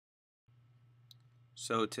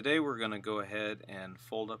So today we're going to go ahead and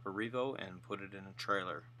fold up a REVO and put it in a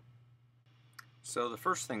trailer. So the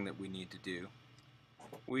first thing that we need to do,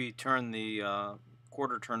 we turn the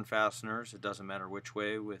quarter turn fasteners, it doesn't matter which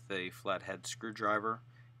way, with a flathead screwdriver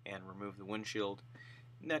and remove the windshield.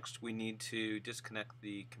 Next we need to disconnect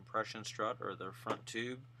the compression strut or the front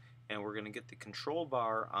tube, and we're going to get the control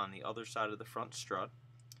bar on the other side of the front strut.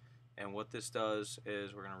 And what this does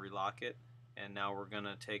is we're going to relock it, and now we're going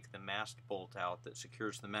to take the mast bolt out that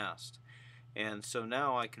secures the mast. And so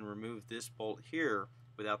now I can remove this bolt here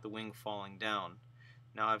without the wing falling down.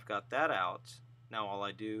 Now I've got that out. Now all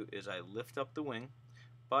I do is I lift up the wing,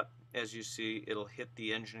 but as you see it'll hit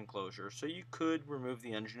the engine enclosure. So you could remove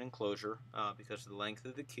the engine enclosure because of the length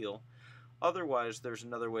of the keel. Otherwise there's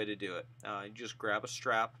another way to do it. You just grab a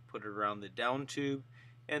strap, put it around the down tube,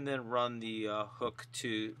 and then run the hook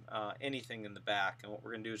to anything in the back. And what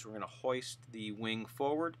we're going to do is we're going to hoist the wing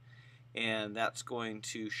forward, and that's going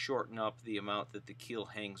to shorten up the amount that the keel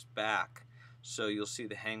hangs back. So you'll see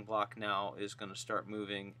the hang block now is going to start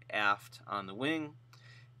moving aft on the wing,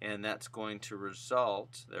 and that's going to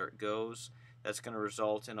result, there it goes, that's going to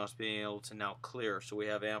result in us being able to now clear. So we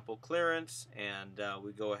have ample clearance, and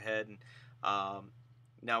we go ahead and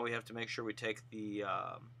now we have to make sure we take the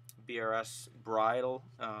BRS bridle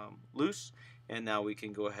loose, and now we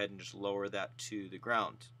can go ahead and just lower that to the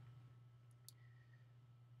ground.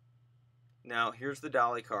 Now here's the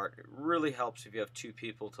dolly cart. It really helps if you have two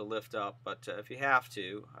people to lift up, but if you have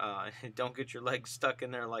to, don't get your legs stuck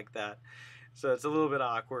in there like that. So it's a little bit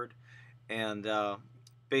awkward, and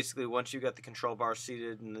basically once you've got the control bar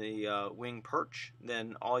seated in the wing perch,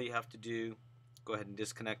 then all you have to do, go ahead and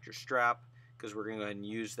disconnect your strap, because we're going to go ahead and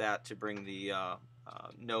use that to bring the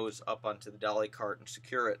nose up onto the dolly cart and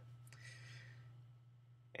secure it.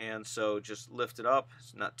 And so just lift it up,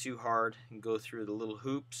 it's not too hard, and go through the little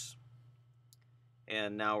hoops.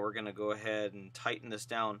 And now we're going to go ahead and tighten this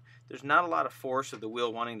down. There's not a lot of force of the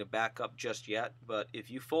wheel wanting to back up just yet, but if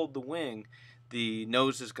you fold the wing, the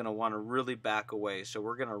nose is going to want to really back away. So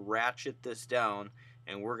we're going to ratchet this down,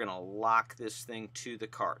 and we're going to lock this thing to the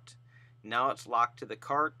cart. Now it's locked to the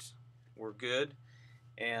cart, we're good.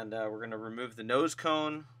 And we're going to remove the nose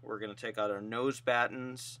cone, we're going to take out our nose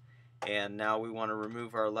battens, and now we want to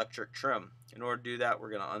remove our electric trim. In order to do that,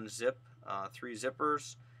 we're going to unzip 3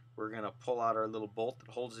 zippers. We're going to pull out our little bolt that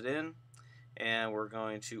holds it in, and we're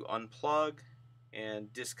going to unplug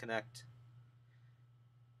and disconnect.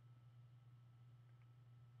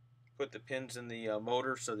 Put the pins in the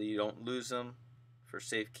motor so that you don't lose them for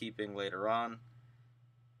safekeeping later on.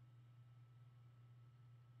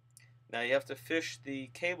 Now you have to fish the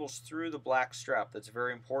cables through the black strap. That's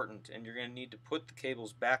very important, and you're going to need to put the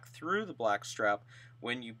cables back through the black strap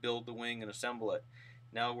when you build the wing and assemble it.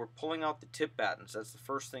 Now we're pulling out the tip battens. That's the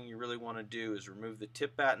first thing you really want to do, is remove the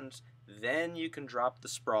tip battens. Then you can drop the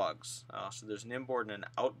sprogs. So there's an inboard and an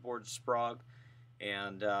outboard sprog,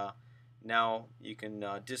 and now you can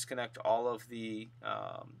disconnect all of the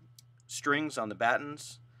strings on the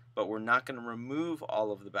battens, but we're not going to remove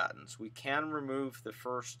all of the battens. We can remove the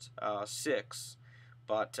first 6,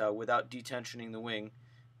 but without detensioning the wing.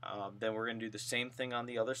 Then we're going to do the same thing on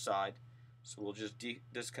the other side. So we'll just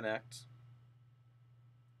disconnect,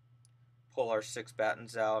 pull our 6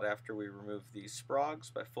 battens out after we remove these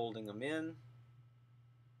sprogs by folding them in.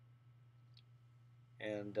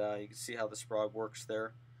 And you can see how the sprog works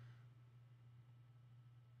there.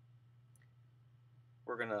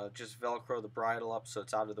 We're going to just Velcro the bridle up so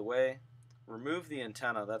it's out of the way. Remove the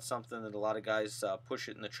antenna. That's something that a lot of guys push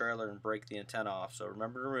it in the trailer and break the antenna off. So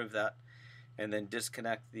remember to remove that. And then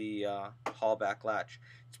disconnect the haulback latch.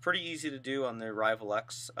 It's pretty easy to do on the REVO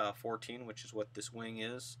X14, which is what this wing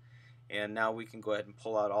is. And now we can go ahead and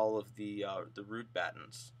pull out all of the root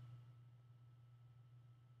battens.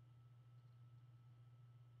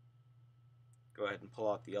 Go ahead and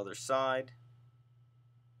pull out the other side.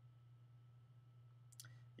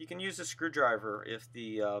 You can use a screwdriver if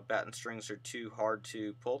the batten strings are too hard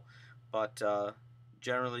to pull, but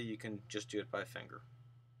generally you can just do it by finger.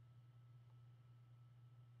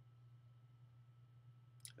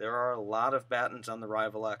 There are a lot of battens on the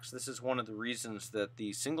REVO X. This is one of the reasons that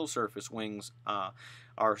the single surface wings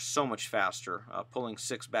are so much faster. Pulling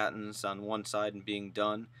 6 battens on one side and being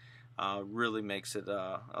done really makes it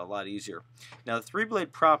a lot easier. Now the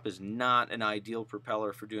 3-blade prop is not an ideal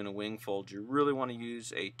propeller for doing a wing fold. You really want to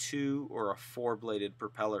use a 2 or a 4-bladed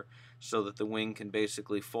propeller so that the wing can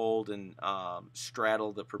basically fold and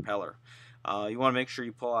straddle the propeller. You want to make sure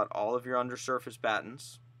you pull out all of your undersurface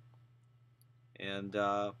battens, and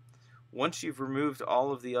Once you've removed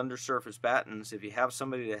all of the undersurface battens, if you have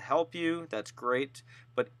somebody to help you, that's great.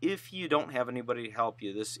 But if you don't have anybody to help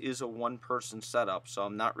you, this is a one-person setup, so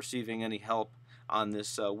I'm not receiving any help on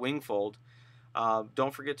this wing fold.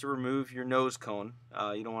 Don't forget to remove your nose cone.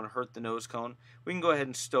 You don't want to hurt the nose cone. We can go ahead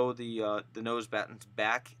and stow the nose battens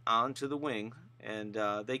back onto the wing, and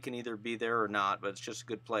they can either be there or not, but it's just a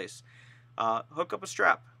good place. Hook up a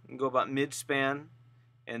strap. You can go about mid-span,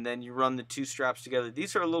 and then you run the two straps together.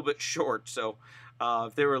 These are a little bit short, so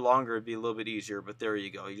if they were longer, it'd be a little bit easier, but there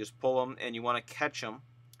you go. You just pull them, and you want to catch them.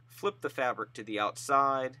 Flip the fabric to the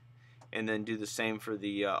outside, and then do the same for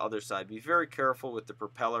the other side. Be very careful with the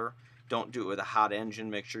propeller. Don't do it with a hot engine.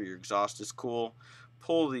 Make sure your exhaust is cool.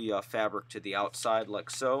 Pull the fabric to the outside like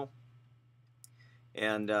so.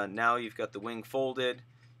 And now you've got the wing folded.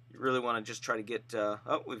 You really want to just try to get,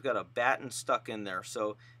 oh, we've got a batten stuck in there.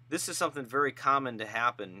 So this is something very common to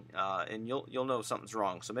happen, and you'll know something's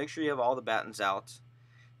wrong. So make sure you have all the battens out.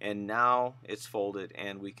 And now it's folded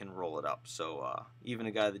and we can roll it up. So even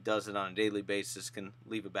a guy that does it on a daily basis can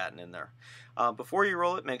leave a batten in there. Before you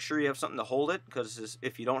roll it, make sure you have something to hold it, because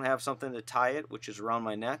if you don't have something to tie it, which is around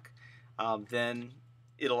my neck, then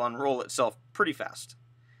it'll unroll itself pretty fast.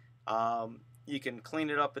 You can clean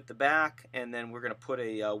it up at the back, and then we're going to put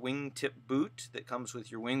a wingtip boot that comes with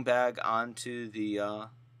your wing bag onto the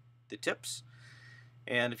tips.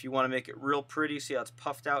 And if you want to make it real pretty, see how it's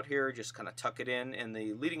puffed out here, just kind of tuck it in, and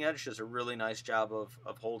the leading edge does a really nice job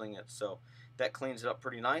of holding it. So that cleans it up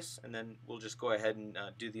pretty nice, and then we'll just go ahead and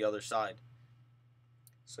do the other side.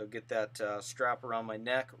 So get that strap around my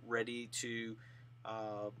neck ready to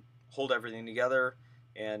hold everything together.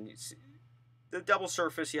 And you see, the double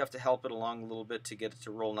surface, you have to help it along a little bit to get it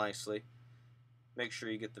to roll nicely. Make sure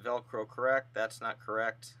you get the Velcro correct. That's not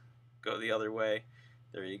correct. Go the other way.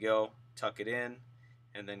 There you go. Tuck it in,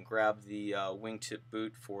 and then grab the wingtip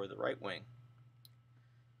boot for the right wing.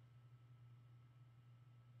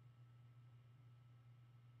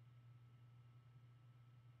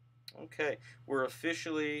 Okay, we're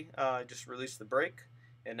officially just released the brake,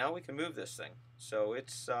 and now we can move this thing. So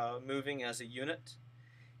it's moving as a unit,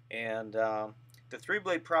 and the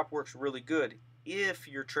 3-blade prop works really good if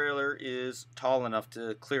your trailer is tall enough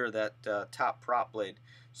to clear that top prop blade.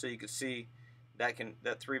 So you can see that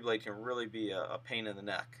 3-blade can really be a pain in the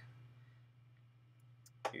neck.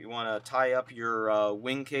 You want to tie up your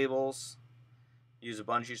wing cables. Use a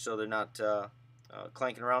bungee so they're not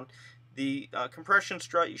clanking around. The compression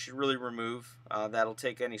strut you should really remove. That'll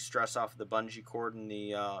take any stress off of the bungee cord and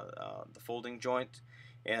the folding joint.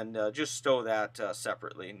 And just stow that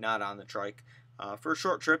separately, not on the trike. For a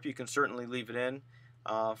short trip, you can certainly leave it in.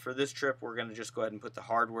 For this trip, we're going to just go ahead and put the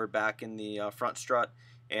hardware back in the front strut,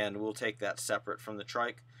 and we'll take that separate from the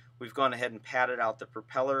trike. We've gone ahead and padded out the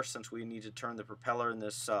propeller since we need to turn the propeller in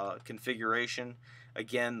this configuration.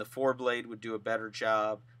 Again, the 4-blade would do a better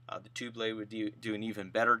job. The 2-blade would do an even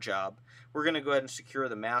better job. We're going to go ahead and secure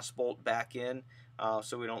the mass bolt back in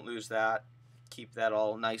so we don't lose that. Keep that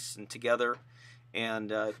all nice and together.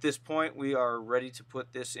 And at this point, we are ready to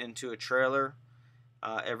put this into a trailer.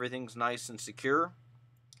 Everything's nice and secure.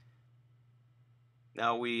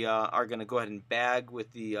 Now we are going to go ahead and bag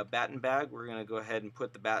with the batten bag. We're going to go ahead and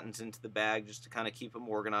put the battens into the bag just to kind of keep them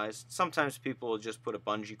organized. Sometimes people will just put a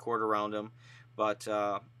bungee cord around them, but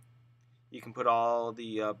you can put all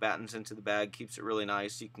the battens into the bag. Keeps it really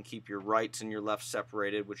nice. You can keep your rights and your lefts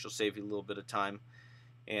separated, which will save you a little bit of time.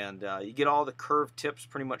 And you get all the curved tips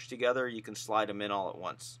pretty much together. You can slide them in all at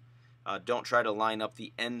once. Don't try to line up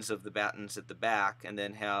the ends of the battens at the back and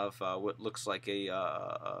then have what looks like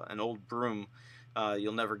an old broom.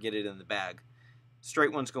 You'll never get it in the bag.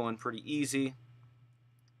 Straight ones go in pretty easy,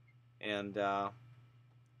 and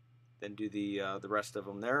then do the rest of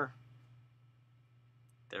them there.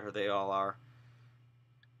 There they all are.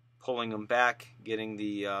 Pulling them back, getting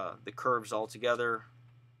the curves all together,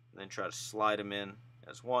 and then try to slide them in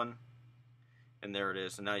as one, and there it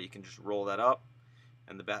is. And now you can just roll that up,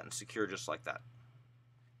 and the batten's secure just like that.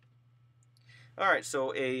 Alright,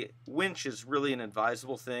 so a winch is really an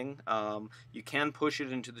advisable thing. You can push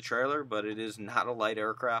it into the trailer, but it is not a light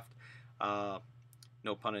aircraft.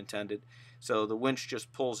 No pun intended. So the winch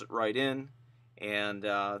just pulls it right in. And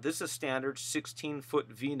this is a standard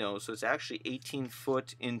 16-foot V-nose, so it's actually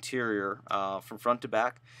 18-foot interior from front to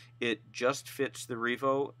back. It just fits the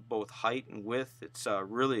REVO, both height and width. It's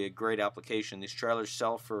really a great application. These trailers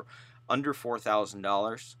sell for under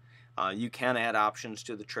 $4,000. You can add options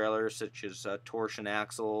to the trailer, such as torsion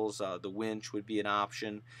axles. The winch would be an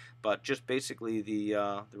option, but just basically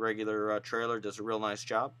the regular trailer does a real nice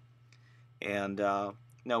job. And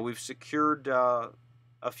now we've secured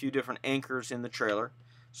a few different anchors in the trailer.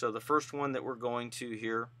 So the first one that we're going to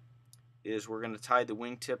here is we're going to tie the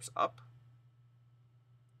wingtips up,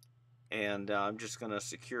 and I'm just going to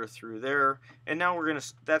secure through there, and now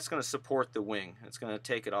that's going to support the wing. It's going to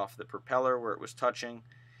take it off the propeller where it was touching,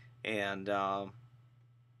 and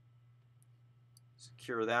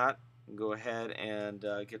secure that. Go ahead and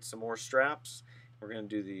get some more straps. We're going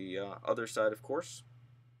to do the other side, of course.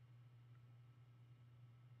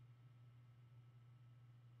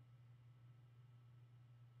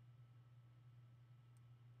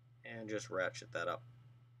 And just ratchet that up.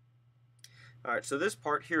 Alright, so this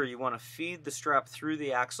part here, you want to feed the strap through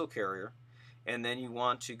the axle carrier, and then you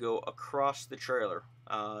want to go across the trailer.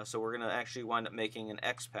 So we're going to actually wind up making an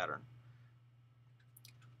X pattern.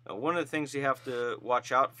 Now, one of the things you have to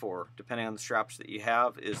watch out for, depending on the straps that you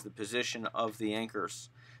have, is the position of the anchors.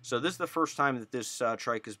 So this is the first time that this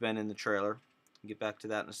trike has been in the trailer. I'll get back to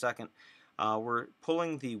that in a second. We're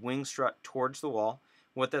pulling the wing strut towards the wall.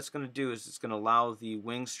 What that's going to do is it's going to allow the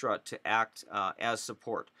wing strut to act as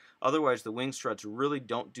support. Otherwise, the wing struts really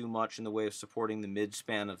don't do much in the way of supporting the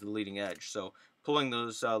mid-span of the leading edge. So pulling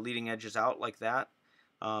those leading edges out like that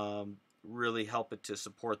really help it to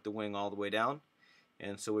support the wing all the way down.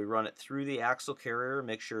 And so we run it through the axle carrier,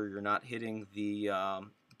 make sure you're not hitting the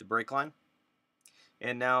brake line.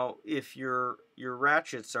 And now if your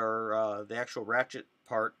ratchets are, the actual ratchet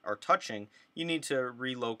part are touching, you need to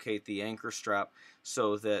relocate the anchor strap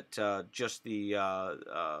so that just the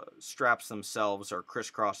straps themselves are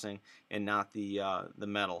crisscrossing and not the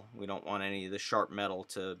metal. We don't want any of the sharp metal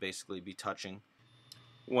to basically be touching.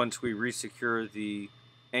 Once we resecure the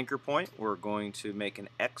anchor point, we're going to make an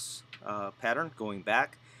X pattern going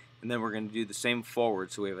back, and then we're going to do the same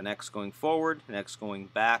forward. So we have an X going forward, an X going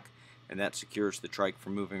back, and that secures the trike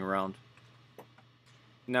from moving around.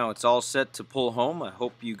 Now it's all set to pull home. I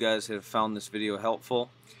hope you guys have found this video helpful.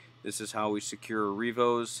 This is how we secure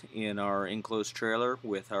REVOs in our enclosed trailer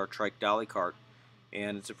with our trike dolly cart.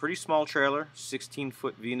 And it's a pretty small trailer,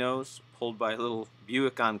 16-foot V-nose, pulled by a little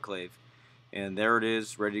Buick Enclave. And there it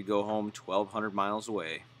is, ready to go home 1,200 miles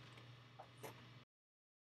away.